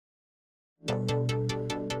You're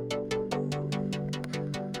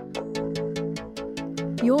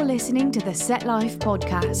listening to the Set Life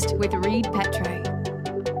podcast with Reed Petro,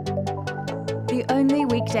 the only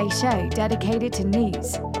weekday show dedicated to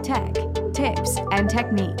news, tech, tips, and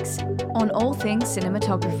techniques on all things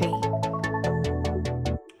cinematography.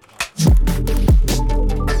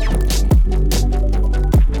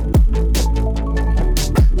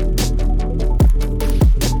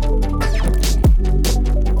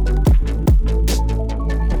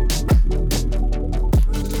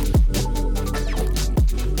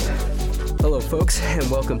 Folks, and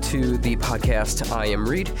welcome to the podcast. I am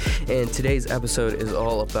Reed, and today's episode is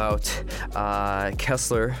all about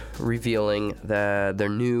Kessler revealing their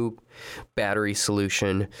new battery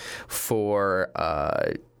solution for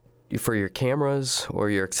your cameras or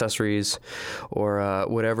your accessories or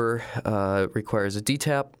whatever requires a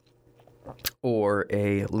D-tap or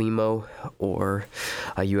a Lemo or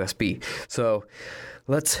a USB. So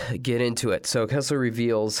let's get into it. So Kessler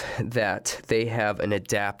reveals that they have an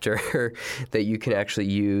adapter that you can actually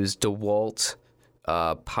use DeWalt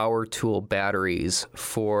power tool batteries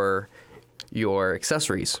for your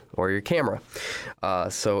accessories or your camera.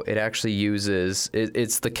 So it actually uses,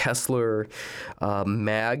 it's the Kessler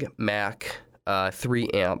Mag Max 3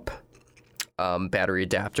 amp battery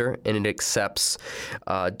adapter, and it accepts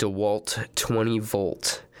DeWalt 20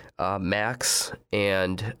 volt max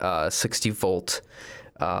and 60 volt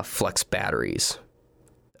flex batteries.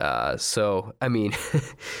 So, I mean,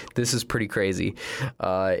 this is pretty crazy.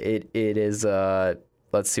 It is,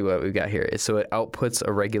 let's see what we've got here. So it outputs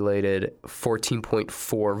a regulated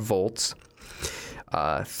 14.4 volts,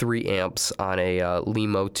 3 amps on a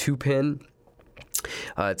Lemo 2-pin.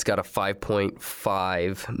 It's got a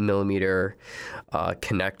 5.5 millimeter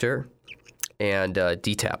connector and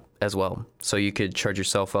D-tap as well. So you could charge your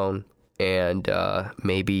cell phone and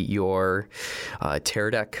maybe your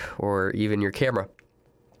tear deck or even your camera.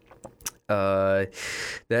 That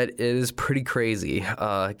is pretty crazy,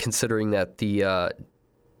 considering that the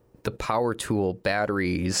power tool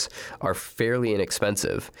batteries are fairly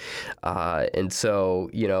inexpensive. And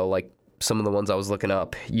so, you know, like some of the ones I was looking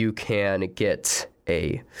up, you can get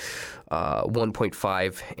a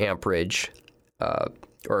 1.5 amperage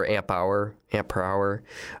or amp per hour,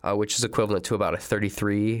 which is equivalent to about a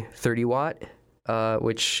 30 watt,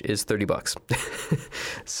 which is $30.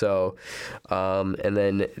 So, and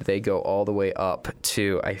then they go all the way up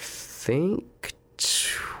to, I think,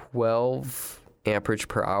 12 amperage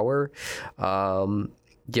per hour.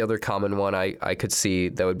 The other common one I could see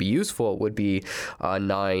that would be useful would be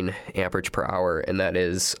 9 amperage per hour, and that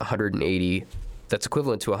is 180. That's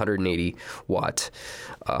equivalent to a 180 watt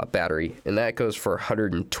battery, and that goes for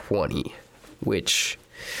 120, which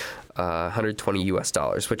 $120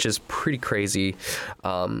 US, which is pretty crazy,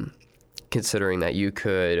 considering that you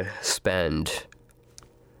could spend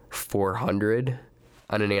 $400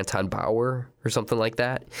 on an Anton Bauer or something like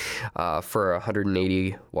that for a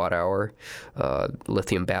 180 watt hour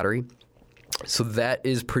lithium battery. So that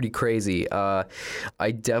is pretty crazy. I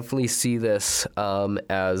definitely see this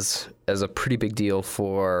as a pretty big deal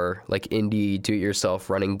for like indie do-it-yourself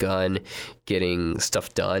run and gun, getting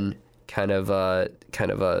stuff done kind of a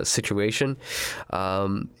situation.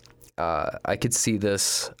 I could see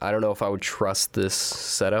this. I don't know if I would trust this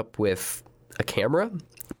setup with a camera,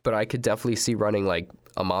 but I could definitely see running like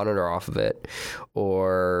a monitor off of it,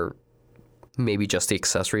 or maybe just the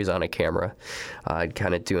accessories on a camera,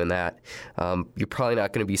 kind of doing that. You're probably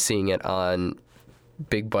not going to be seeing it on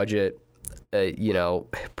big budget,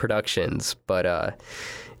 productions, but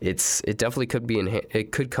it definitely could be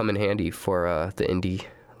it could come in handy for the indie,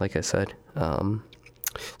 like I said.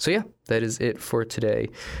 So yeah, that is it for today.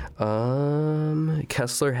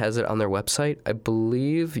 Kessler has it on their website, I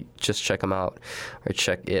believe. Just check them out, or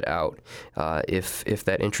check it out if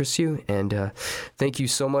that interests you. And thank you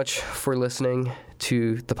so much for listening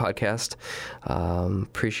to the podcast.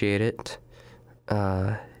 Appreciate it.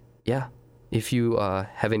 Yeah. If you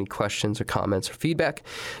have any questions or comments or feedback,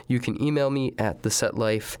 you can email me at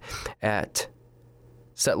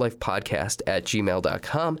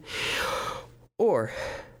setlifepodcast@gmail.com. Or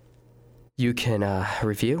you can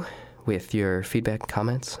review with your feedback and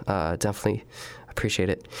comments. Definitely appreciate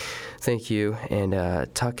it. Thank you, and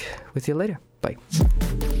talk with you later. Bye.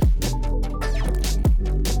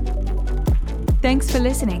 Thanks for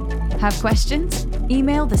listening. Have questions?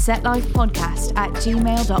 Email the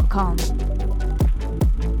setlifepodcast@gmail.com.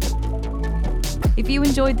 If you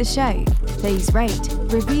enjoyed the show, please rate,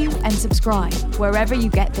 review, and subscribe wherever you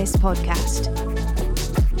get this podcast.